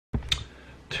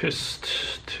Test.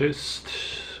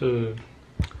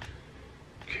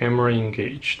 Camera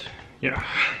engaged. Yeah.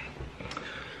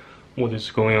 What is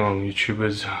going on,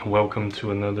 YouTubers? Welcome to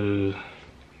another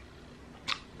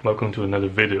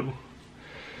video.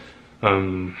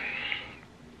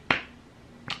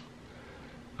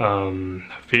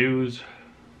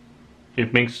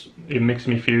 It makes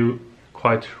me feel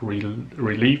quite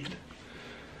relieved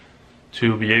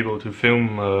to be able to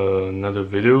film another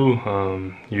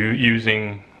video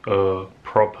using a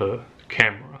proper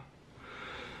camera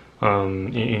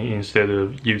instead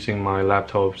of using my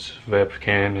laptop's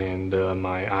webcam and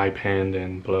my iPad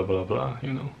and blah blah blah.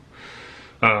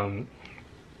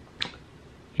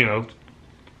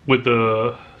 With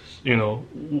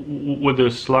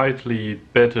the slightly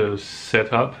better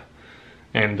setup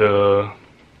and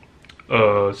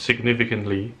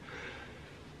significantly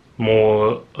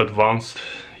more advanced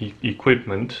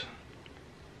equipment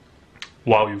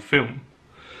while you film,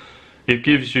 it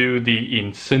gives you the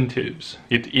incentives.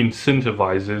 It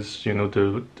incentivizes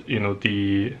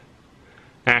the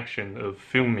action of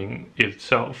filming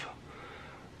itself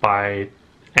by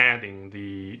adding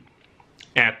the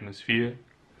atmosphere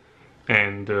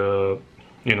and the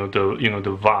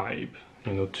vibe,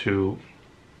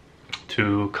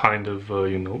 to kind of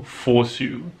force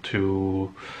you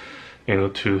to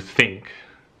think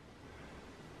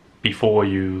before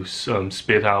you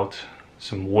spit out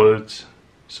some words,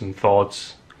 some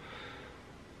thoughts,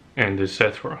 and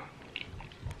etc.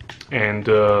 And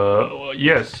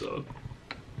yes,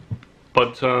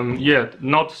 but yeah,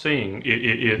 not saying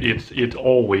it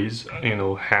always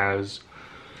has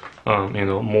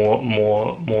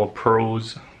more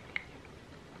pros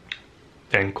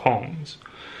than cons.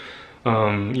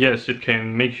 Yes, it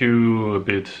can make you a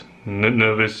bit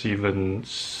nervous, even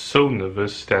so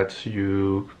nervous that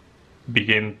you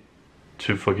begin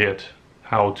to forget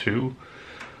how to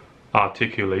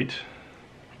articulate,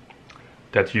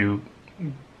 that you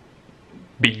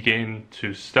begin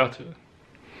to stutter,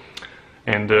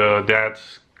 and that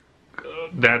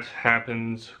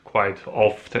happens quite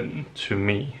often to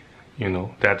me.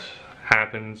 That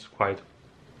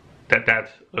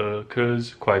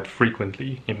occurs quite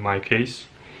frequently in my case.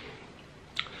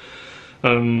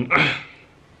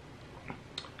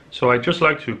 So I just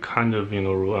like to kind of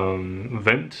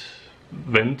vent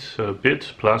a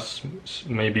bit, plus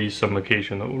maybe some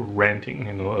occasional ranting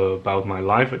about my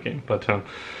life again. But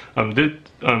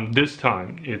this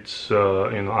time it's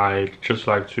I just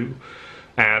like to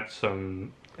add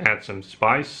some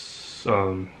spice,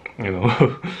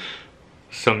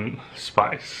 some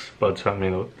spice, but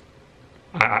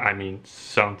I mean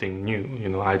something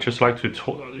new. I just like to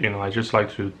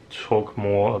talk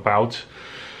more about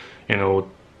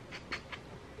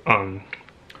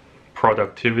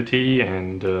productivity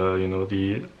and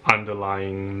the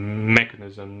underlying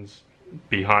mechanisms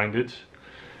behind it,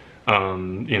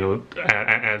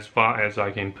 as far as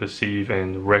I can perceive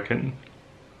and reckon.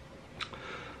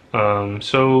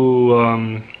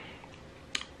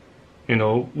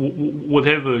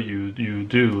 Whatever you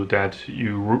do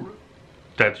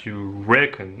that you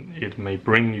reckon it may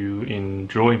bring you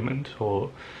enjoyment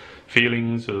or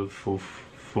feelings of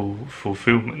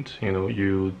fulfillment,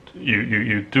 you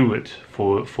do it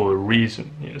for a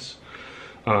reason. Yes.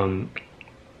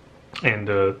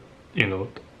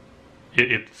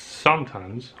 It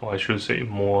sometimes, or I should say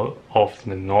more often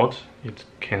than not, it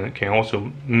can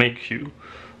also make you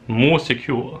more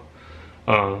secure,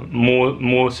 more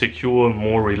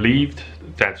relieved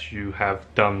that you have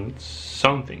done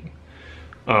something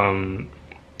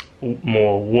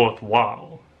more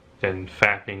worthwhile than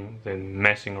fapping, than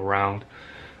messing around,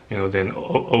 than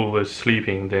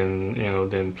oversleeping,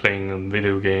 than playing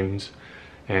video games,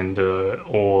 and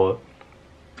or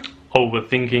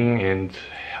overthinking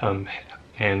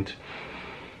and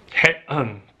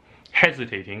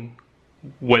hesitating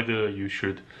whether you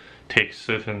should take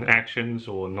certain actions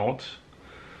or not.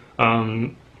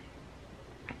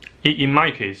 In my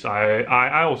case,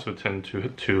 I also tend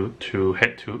to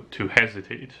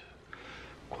hesitate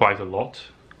quite a lot.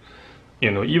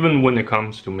 Even when it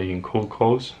comes to making cold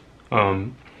calls,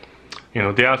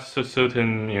 there are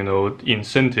certain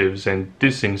incentives and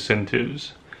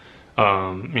disincentives,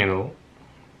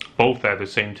 both at the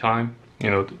same time.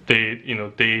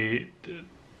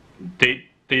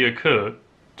 They occur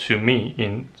to me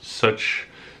in such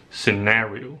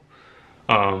scenario,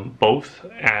 both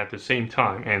at the same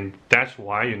time, and that's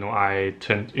why I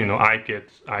tend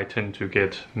to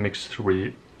get mixed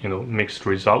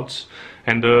results.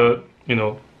 And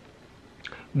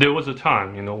there was a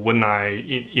time when I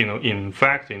in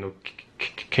fact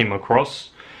came across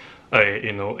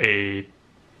a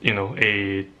you know,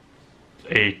 a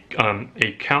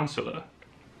counselor,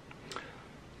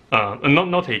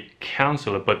 not a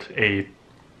counselor, but a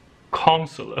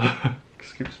consular,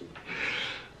 excuse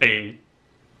me,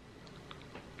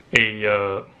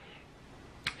 a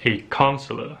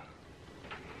consular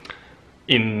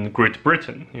in Great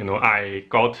Britain. You know, I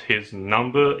got his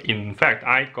number. In fact,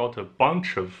 I got a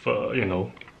bunch of you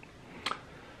know,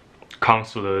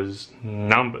 consulars'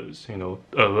 numbers. You know,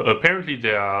 apparently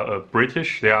they are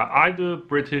British. They are either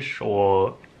British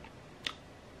or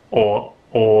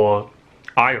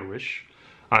Irish.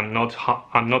 I'm not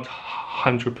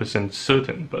 100%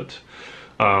 certain, but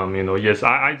you know, yes,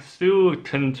 I still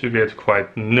tend to get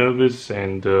quite nervous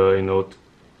and you know,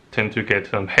 tend to get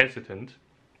hesitant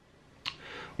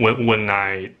when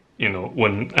I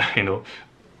when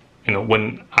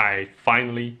when I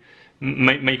finally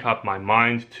make up my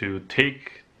mind to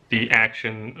take the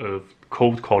action of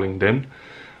cold calling them.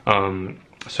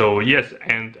 So yes,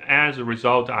 and as a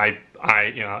result, I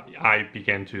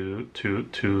began to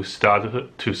start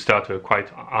quite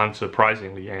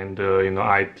unsurprisingly, and you know,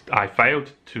 I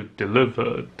failed to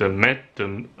deliver the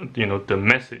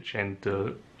message and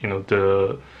you know,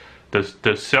 the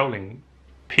selling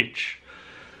pitch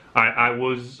I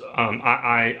was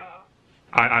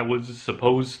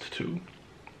supposed to.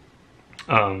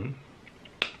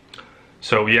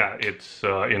 So yeah, it's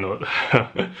you know,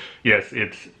 yes,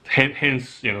 it's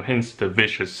hence you know, hence the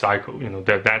vicious cycle. You know,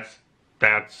 that's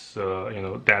you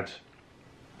know, that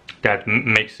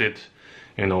makes it,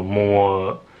 you know,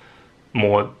 more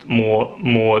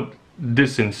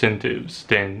disincentives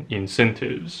than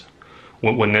incentives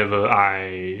whenever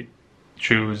I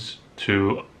choose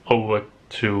to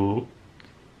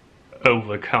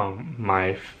overcome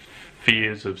my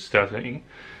fears of stuttering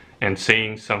and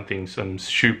saying something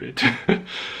stupid.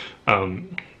 You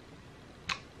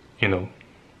know,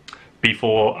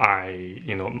 before I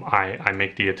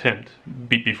make the attempt,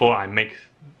 before I make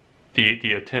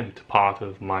the attempt part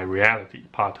of my reality,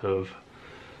 part of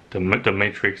the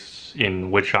matrix in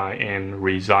which I am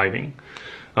residing.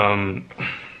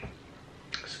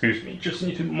 Excuse me, just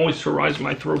need to moisturize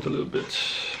my throat a little bit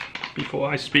before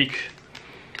I speak.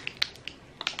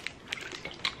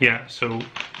 Yeah, so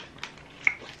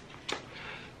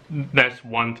that's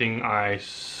one thing I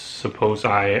suppose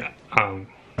I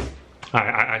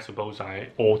suppose I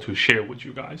ought to share with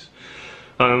you guys.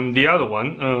 The other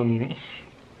one,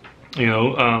 you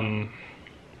know,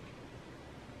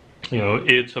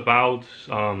 it's about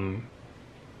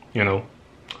you know,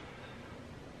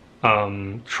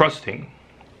 trusting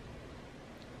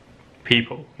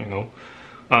people. You know,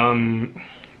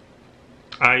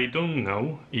 I don't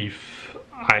know if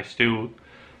I still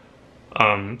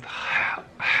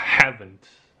haven't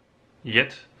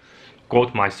yet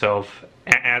got myself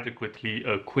adequately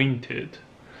acquainted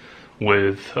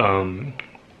with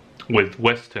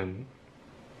Western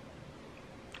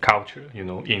culture. You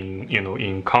know,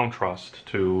 in contrast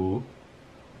to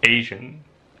Asian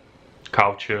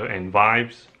culture and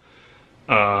vibes.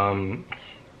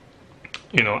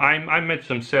 You know, I met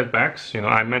some setbacks. You know,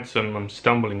 I met some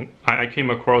stumbling. I came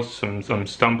across some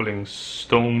stumbling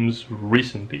stones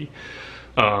recently,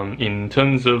 in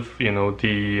terms of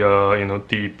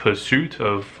the pursuit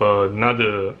of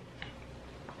another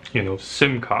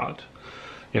SIM card.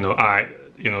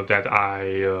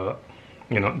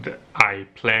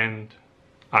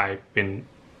 I've been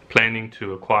planning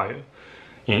to acquire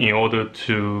in order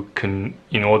to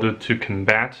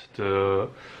combat the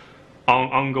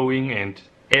ongoing and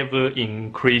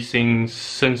ever-increasing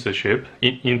censorship,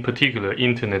 in particular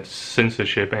internet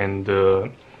censorship, and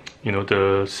the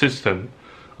system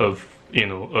of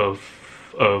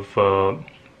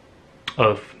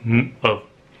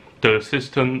the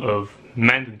system of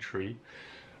mandatory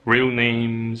real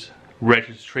names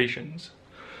registrations.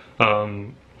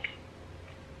 I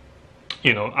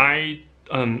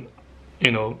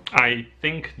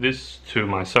think this to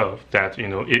myself, that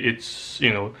it's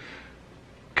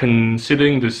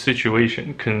considering the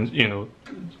situation,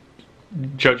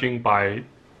 judging by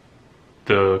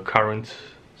the current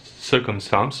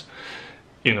circumstance,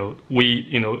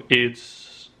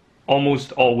 it's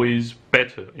almost always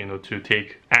better, to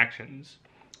take actions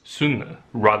sooner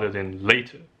rather than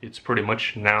later. It's pretty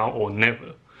much now or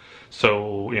never.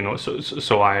 So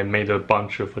so I made a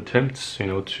bunch of attempts,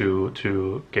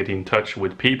 to get in touch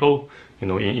with people,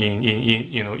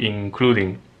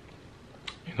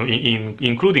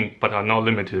 including but are not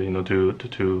limited, to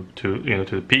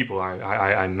the people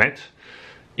I met,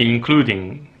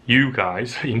 including you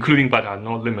guys, including but are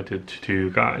not limited to you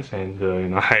guys. And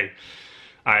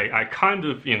I kind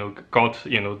of got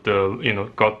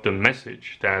got the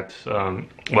message that well,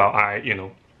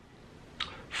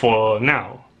 for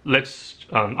now, let's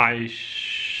I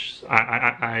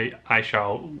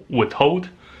shall withhold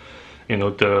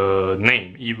the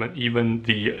name, even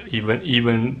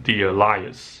the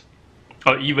alias,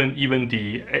 or even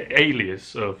the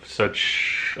alias of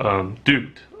such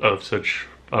dude, of such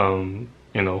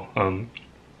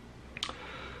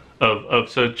of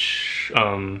such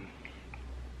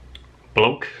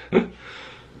bloke.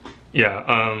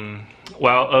 Yeah.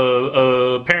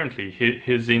 Well, apparently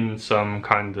he's in some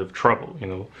kind of trouble.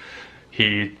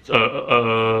 He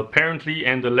apparently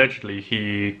and allegedly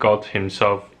he got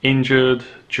himself injured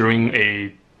during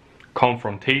a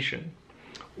confrontation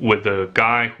with a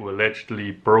guy who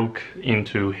allegedly broke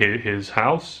into his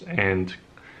house and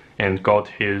got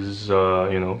his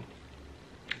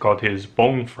got his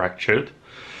bone fractured.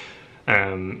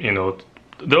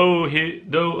 Though he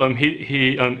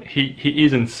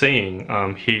isn't saying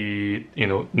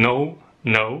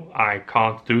no, I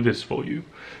can't do this for you,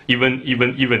 even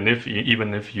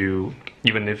if you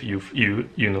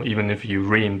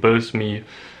reimburse me,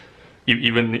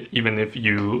 even if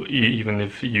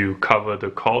you cover the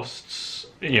costs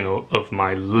of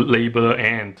my labor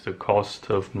and the cost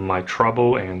of my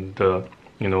trouble, and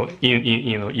in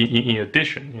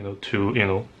addition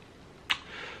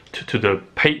to the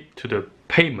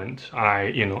payment,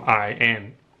 I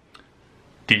am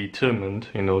determined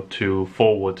to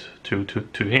forward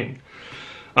to him.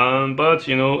 But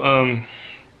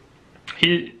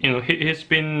he's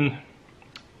been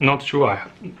not sure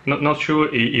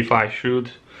if I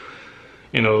should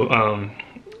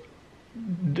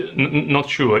not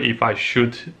sure if I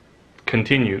should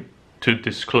continue to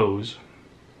disclose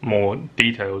more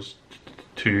details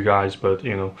to you guys, but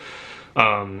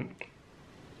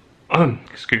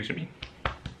excuse me.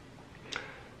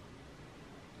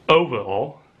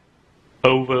 Overall,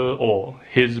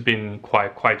 he's been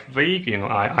quite vague.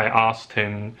 I asked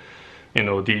him,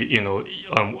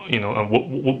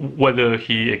 whether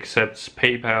he accepts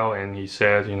PayPal, and he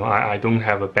said, I don't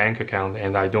have a bank account,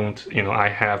 and I don't, I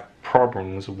have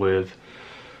problems with,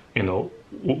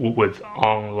 with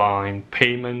online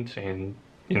payment, and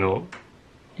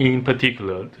in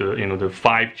particular the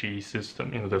 5G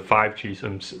system, the 5G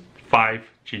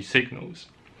signals,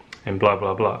 and blah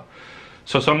blah blah.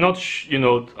 So I'm not,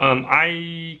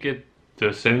 I get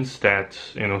the sense that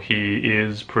he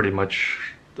is pretty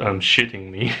much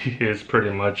shitting me. He is pretty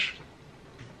much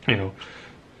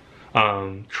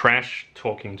trash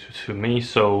talking to me.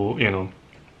 So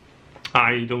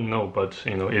I don't know, but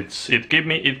it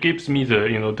gives me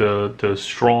the the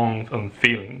strong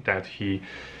feeling that he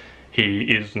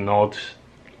is not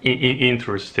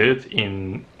interested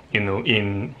in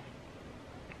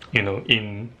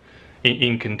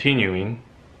in continuing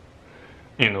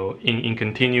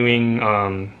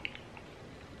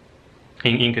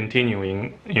in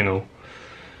continuing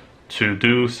to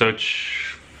do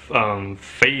such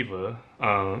favor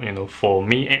for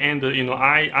me, and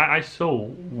I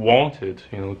so wanted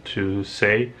to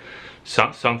say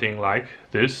something like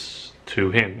this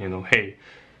to him.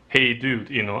 Hey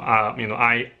dude,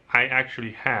 I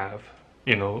actually have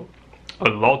a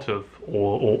lot of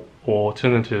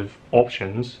alternative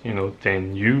options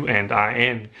than you, and I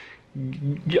am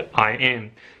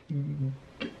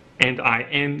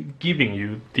giving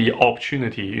you the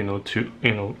opportunity to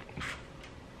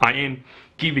I am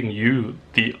giving you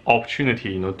the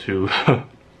opportunity to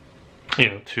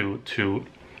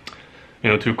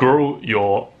to grow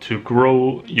your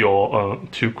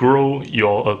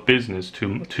business,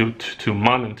 to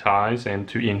monetize and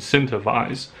to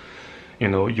incentivize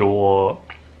your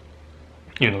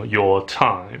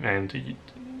time, and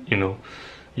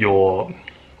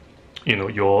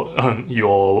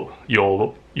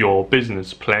your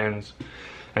business plans,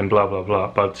 and blah blah blah.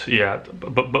 But yeah,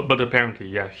 but apparently,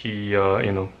 yeah, he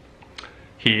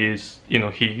he is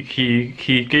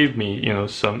he gave me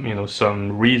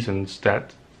some reasons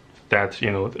that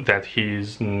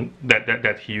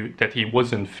he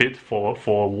wasn't fit for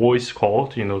a voice call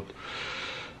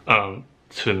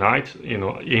tonight.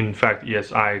 In fact,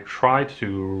 yes, I tried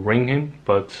to ring him,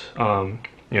 but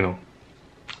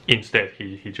instead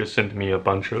he just sent me a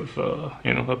bunch of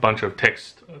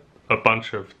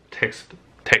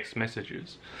text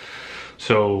messages.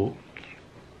 So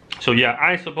yeah,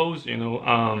 I suppose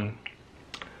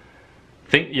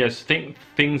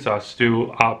things are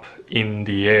still up in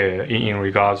the air in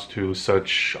regards to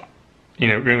such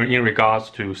in regards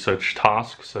to such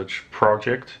task, such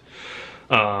project.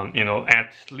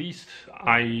 At least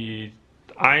I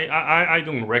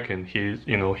don't reckon he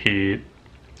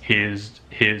he's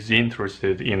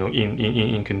interested, you know,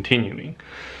 in continuing.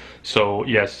 So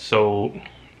yes, so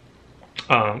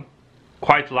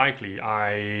quite likely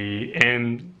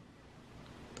I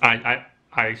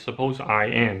suppose I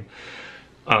am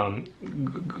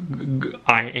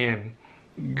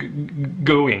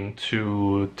going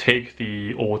to take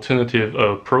the alternative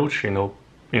approach, you know,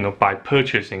 by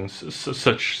purchasing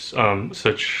such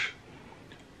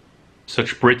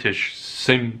British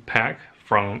SIM pack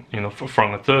from, you know,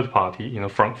 from a third party, you know,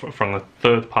 from a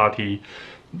third party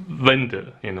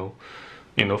vendor, you know,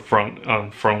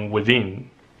 from within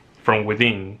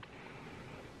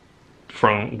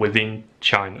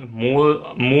China,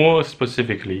 more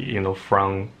specifically, you know,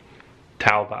 from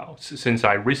Taobao, since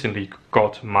I recently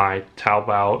got my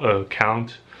Taobao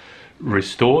account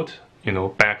restored, you know,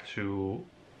 back to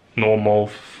normal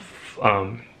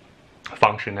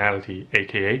functionality,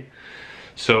 aka.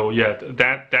 So yeah,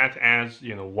 that adds,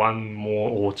 you know, one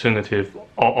more alternative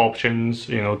options,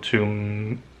 you know, to,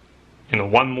 you know,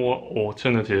 one more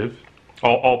alternative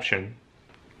or option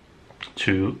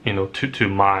to, you know, to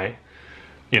my,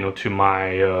 you know, to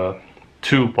my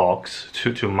toolbox,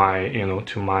 to my, you know,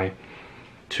 to my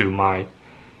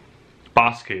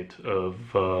basket of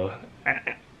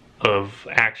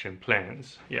action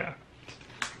plans. Yeah,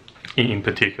 in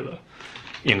particular,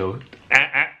 you know,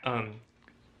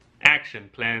 action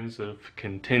plans of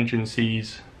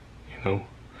contingencies, you know.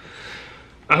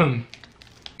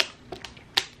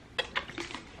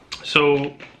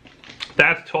 So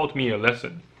that taught me a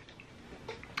lesson.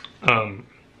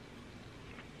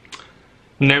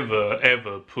 Never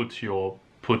ever put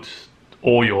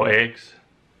all your eggs,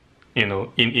 you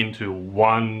know, into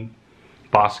one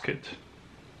basket,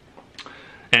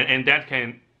 and that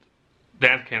can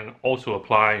also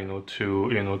apply, you know,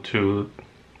 to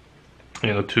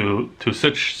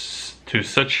such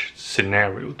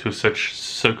scenario, to such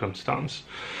circumstance.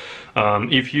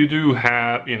 If you do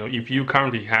have, you know, if you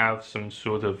currently have some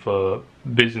sort of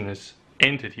business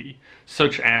entity,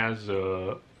 such as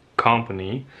a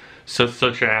company,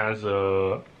 such as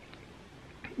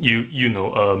you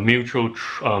know, a mutual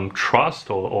trust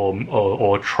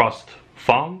or trust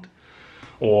fund,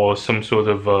 or some sort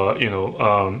of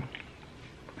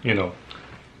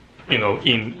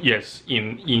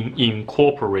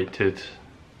incorporated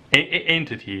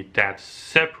entity that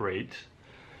separate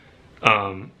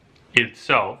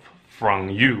itself from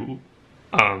you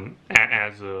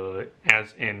as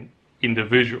an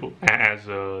individual, as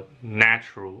a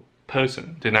natural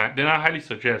person, then I highly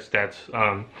suggest that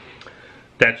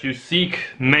that you seek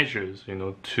measures, you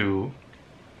know, to,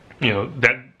 you know,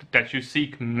 that you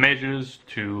seek measures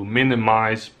to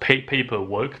minimize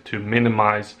paperwork, to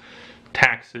minimize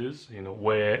taxes, you know,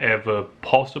 wherever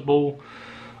possible,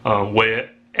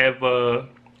 wherever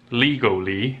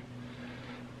legally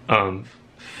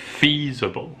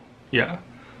feasible. Yeah.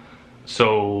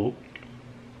 So,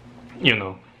 you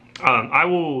know, I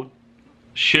will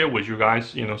share with you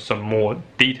guys, you know, some more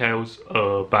details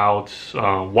about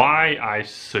why I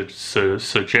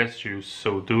suggest you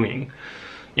so doing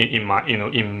in my, you know,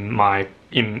 in my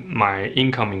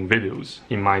incoming videos,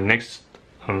 in my next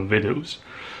videos.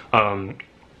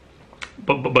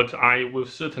 But I will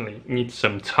certainly need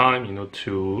some time, you know,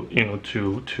 to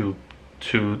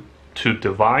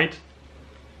divide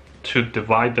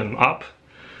them up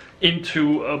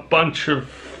into a bunch of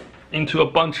you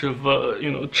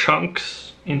know,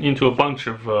 chunks, into a bunch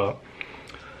of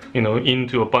you know,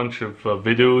 into a bunch of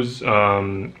videos,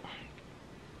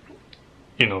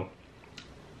 you know,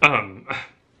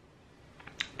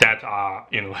 that are,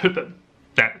 you know,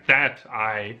 that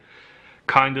I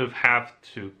kind of have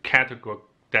to categorize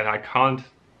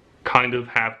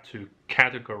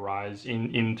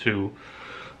into,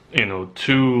 you know,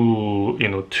 two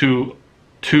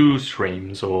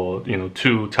streams, or, you know,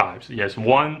 two types. Yes,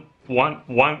 one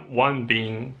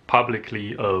being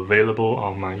publicly available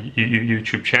on my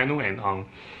YouTube channel, and on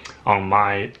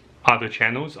my other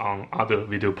channels, on other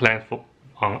video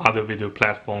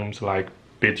platforms like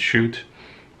BitChute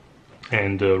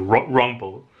and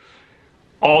Rumble.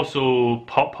 Also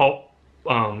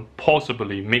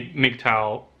possibly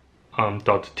MGTOW.tv,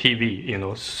 you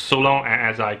know, so long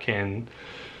as I can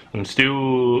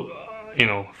still, you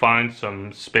know, find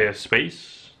some spare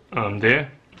space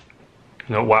there.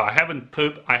 You know, while I haven't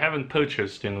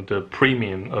purchased, you know, the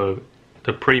premium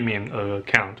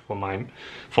account for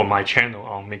my channel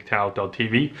on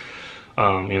MGTOW.tv,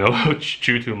 you know,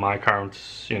 due to my current,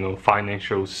 you know,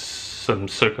 financial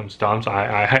circumstance,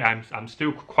 I'm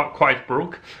still quite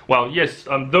broke. Well, yes,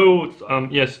 though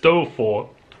for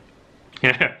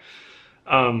yeah,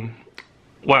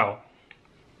 well,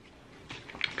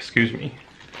 excuse me.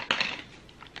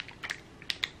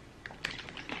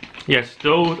 yes,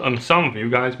 though some of you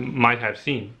guys might have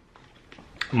seen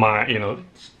my,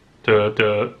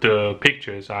 the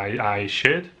pictures I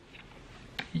shared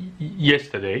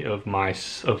yesterday of my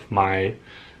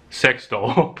sex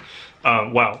doll.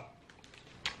 Well,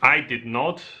 I did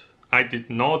not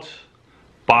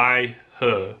buy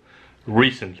her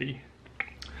recently.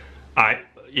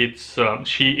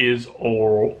 She is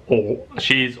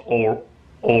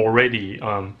already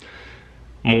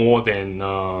more than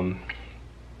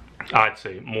I'd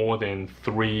say more than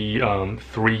 3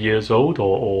 years old,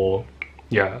 or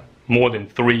yeah, more than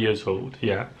 3 years old.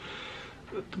 Yeah,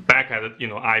 back at it,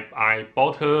 I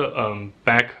bought her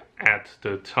back at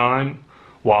the time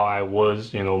while I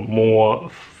was more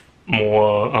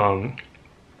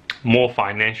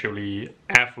financially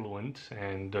affluent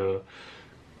and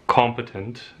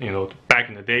competent. Back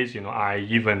in the days, I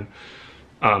even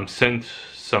sent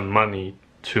some money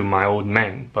to my old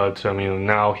man, but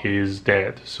now he's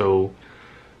dead, so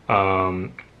I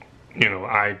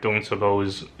don't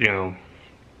suppose I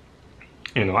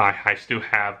still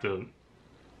have the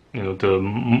the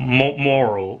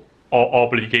moral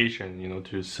obligation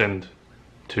to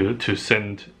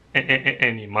send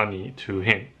any money to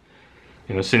him,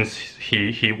 since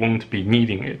he won't be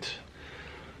needing it.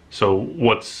 So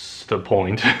what's the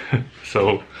point?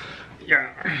 So yeah,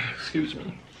 excuse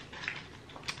me.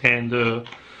 And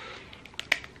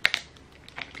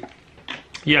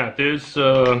yeah, there's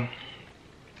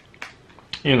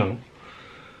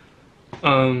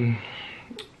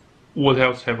what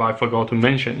else have I forgot to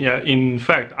mention? Yeah, in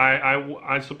fact,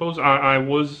 I suppose I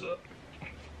was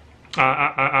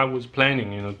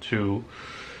planning to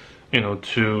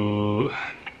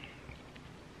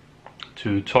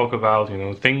talk about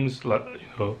things like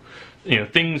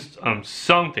things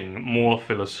something more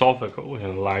philosophical,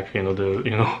 like the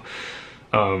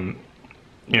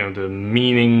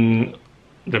meaning,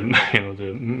 the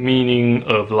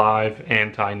of life,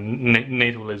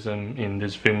 anti-natalism in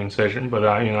this filming session. But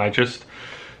I just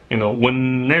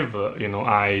whenever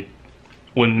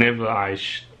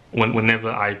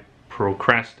I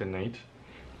procrastinate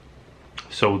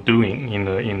so doing in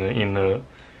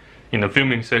a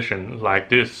filming session like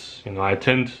this, I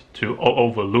tend to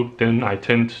overlook them. I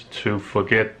tend to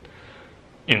forget,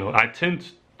 and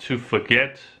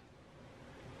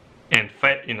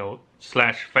fail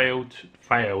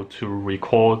to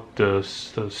record the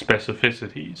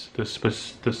specificities, the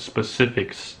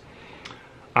specifics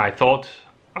I thought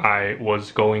I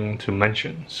was going to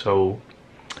mention. So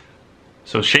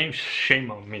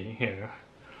shame on me here,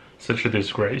 such a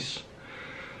disgrace.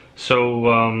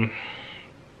 So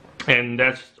and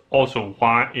that's also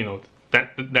why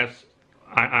that's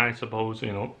I suppose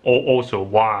also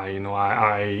why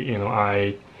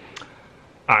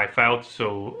I felt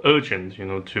so urgent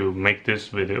to make this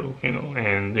video,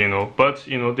 and but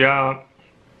there are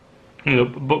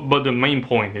but the main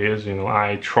point is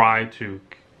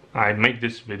I make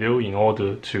this video in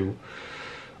order to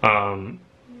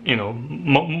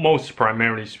most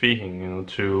primarily speaking,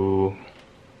 to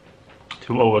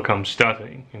overcome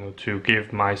stuttering, to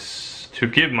give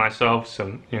myself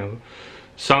some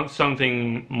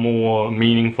something more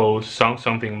meaningful,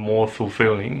 something more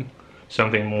fulfilling,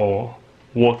 something more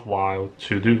worthwhile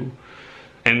to do.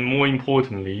 And more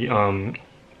importantly, I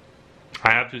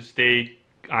have to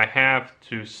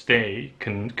stay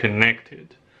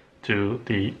connected to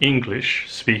the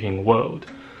English speaking world,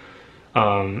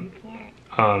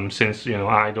 since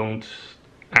I don't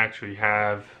actually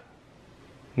have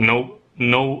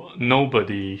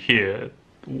nobody here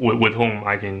with whom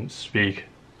I can speak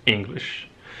English.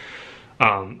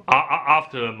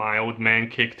 After my old man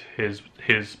kicked his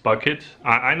bucket,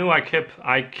 I know I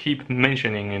keep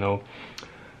mentioning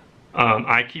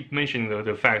I keep mentioning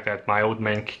the fact that my old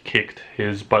man kicked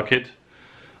his bucket,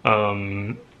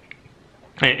 and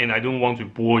I don't want to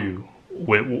bore you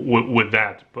with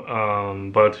that,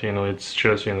 but it's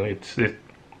just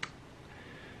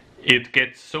it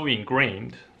gets so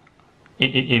ingrained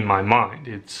in my mind.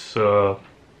 It's so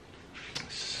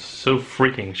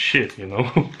freaking shit,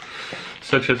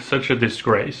 such a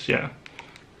disgrace. Yeah.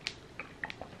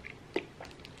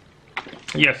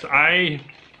 Yes, I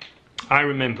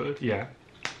remembered. Yeah,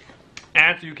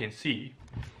 as you can see,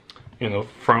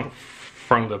 from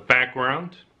the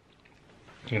background,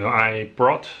 I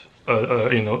brought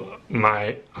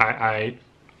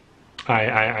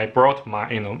I brought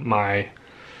my my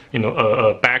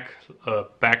a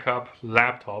backup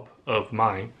laptop of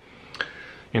mine,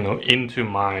 into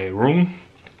my room,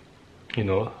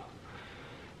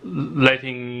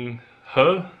 letting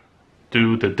her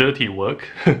do the dirty work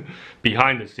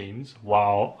behind the scenes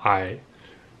while I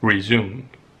resume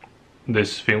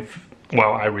this film,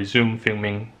 while I resume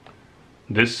filming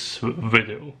this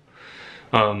video.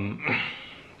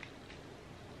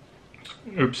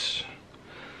 Oops.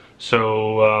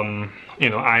 So you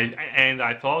know,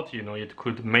 I thought, you know, it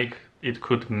could make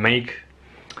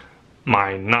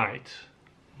my night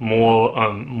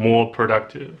more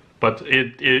productive, but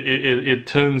it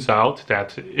turns out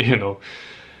that, you know,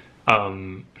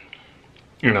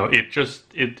 it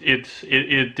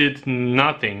did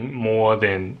nothing more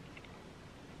than,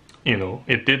 you know,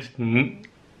 it did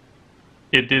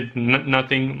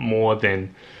nothing more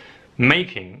than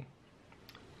making,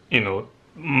 you know,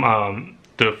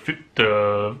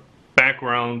 the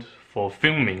background for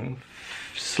filming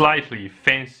slightly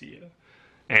fancier,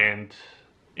 and,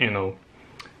 you know,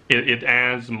 it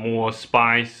adds more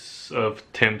spice of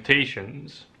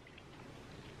temptations,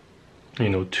 you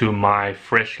know, to my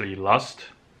freshly lust,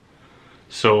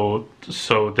 so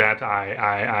that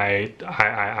I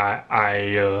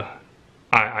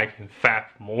can fap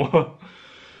more.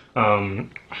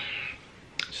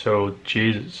 So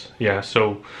Jesus, yeah.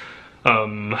 So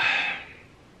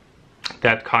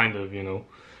that kind of, you know,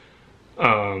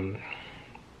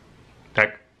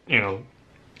 that, you know,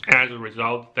 as a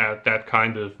result, that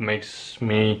kind of makes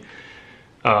me,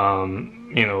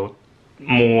 you know,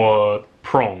 more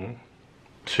prone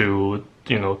to,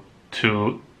 you know,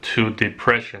 to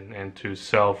depression and to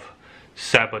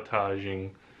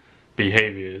self-sabotaging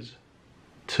behaviors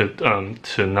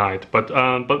tonight. But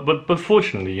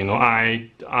fortunately, you know,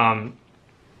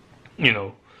 you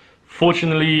know,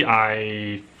 fortunately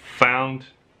I found,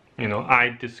 you know,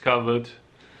 I discovered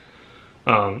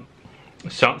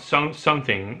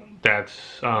something that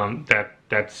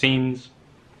seems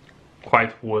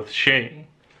quite worth sharing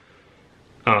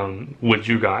with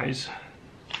you guys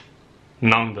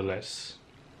nonetheless.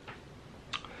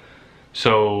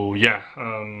 So yeah,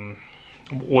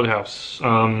 what else?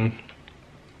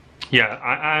 Yeah,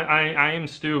 I am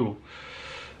still,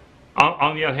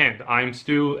 on the other hand, I'm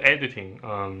still editing,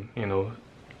 you know,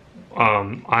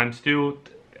 I'm still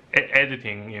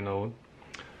editing, you know,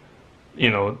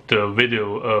 the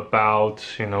video about,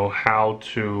 you know, how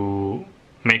to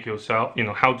make yourself, you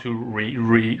know, how to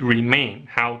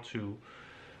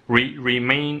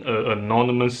remain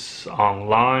anonymous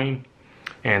online,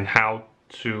 and how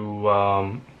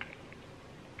to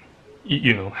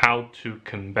you know, how to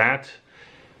combat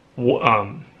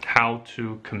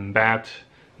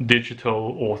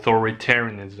digital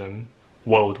authoritarianism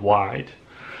worldwide.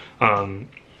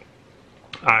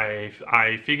 I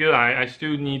figure I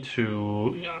still need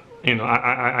to, you know,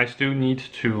 I still need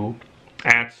to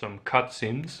add some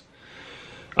cutscenes,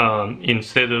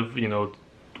 instead of, you know,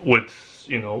 with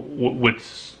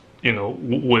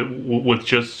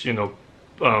just, you know,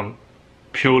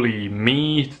 purely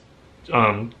me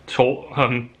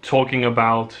talking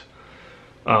about,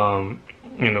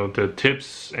 you know, the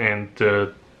tips and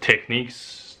the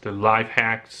techniques, the life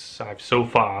hacks I've so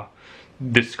far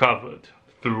discovered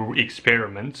through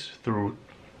experiments, through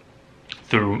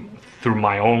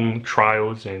my own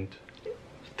trials and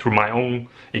through my own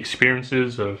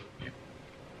experiences of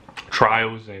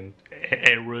trials and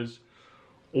errors,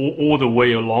 all the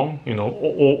way along, you know,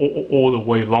 all the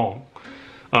way along.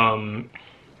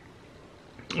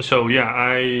 So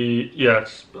yeah,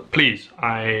 yes, please,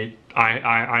 I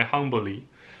humbly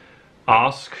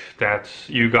ask that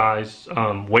you guys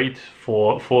wait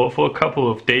for a couple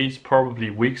of days, probably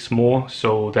weeks more,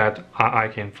 so that I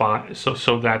can find,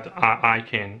 so that I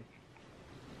can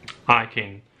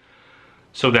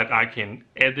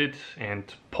edit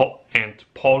and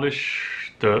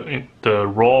polish the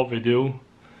raw video,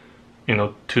 you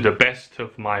know, to the best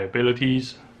of my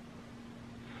abilities.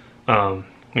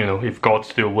 You know, if God's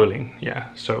still willing,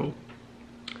 yeah. So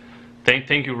thank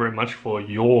you very much for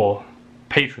your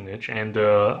patronage, and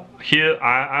here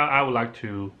I would like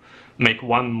to make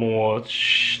one more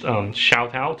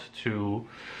shout out to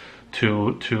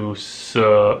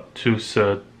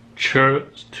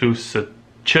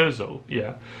Scherzo,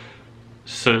 yeah,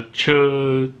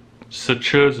 Scherzo.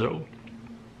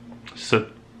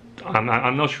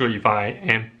 I'm not sure if I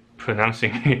am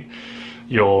pronouncing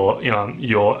your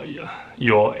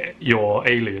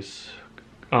alias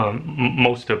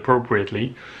most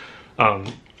appropriately.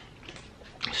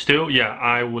 Still, yeah,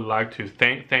 I would like to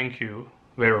thank you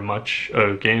very much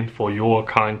again for your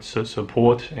kind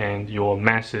support and your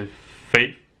massive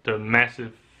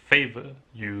massive favor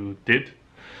you did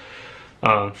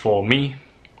for me.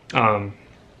 I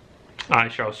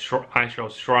shall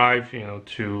strive, you know,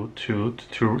 to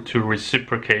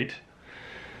reciprocate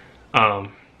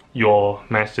your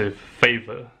massive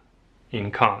favor in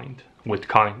kind, with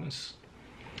kindness.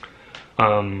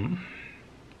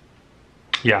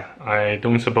 yeah, I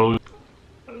don't suppose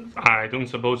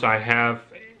I have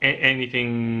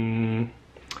anything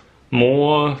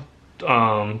more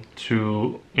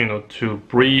to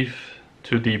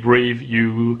debrief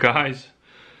you guys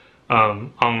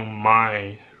on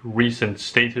my recent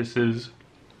statuses.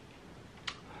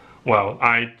 Well,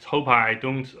 I hope I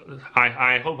don't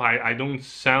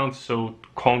sound so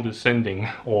condescending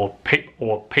or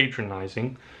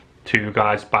patronizing to you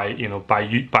guys by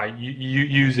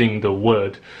using the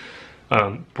word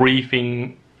brief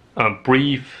and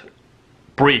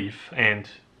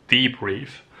debrief.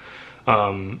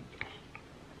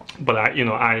 But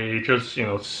I just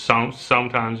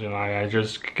sometimes I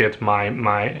just get my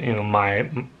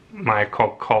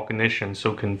cognition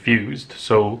so confused,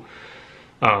 so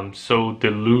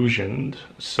delusioned,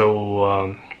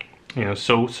 so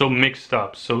so mixed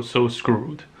up, so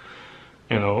screwed,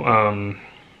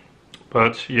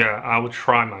 but yeah, I will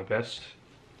try my best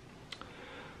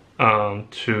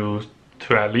to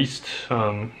at least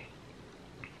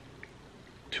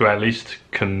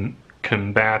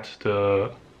combat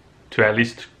the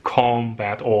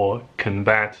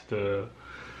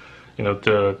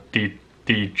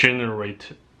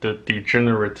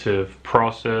degenerative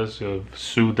process of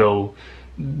pseudo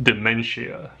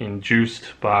dementia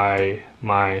induced by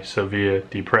my severe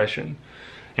depression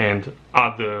and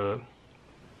other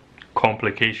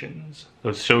complications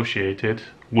associated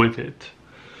with it.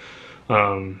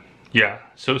 Yeah.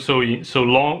 So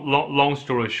long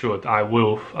story short, I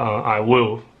will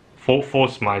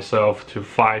force myself to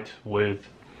fight with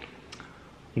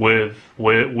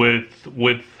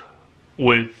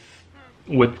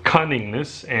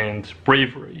cunningness and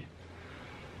bravery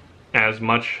as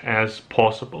much as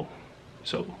possible.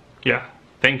 So yeah,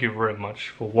 thank you very much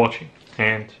for watching,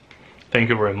 and thank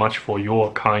you very much for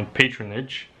your kind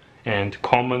patronage and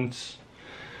comments.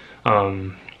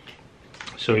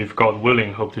 So if God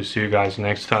willing, hope to see you guys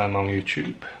next time on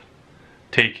YouTube.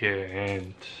 Take care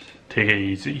and take it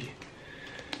easy.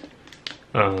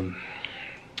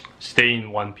 Stay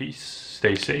in one piece,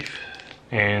 stay safe,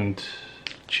 and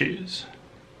cheers.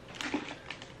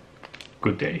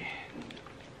 Good day.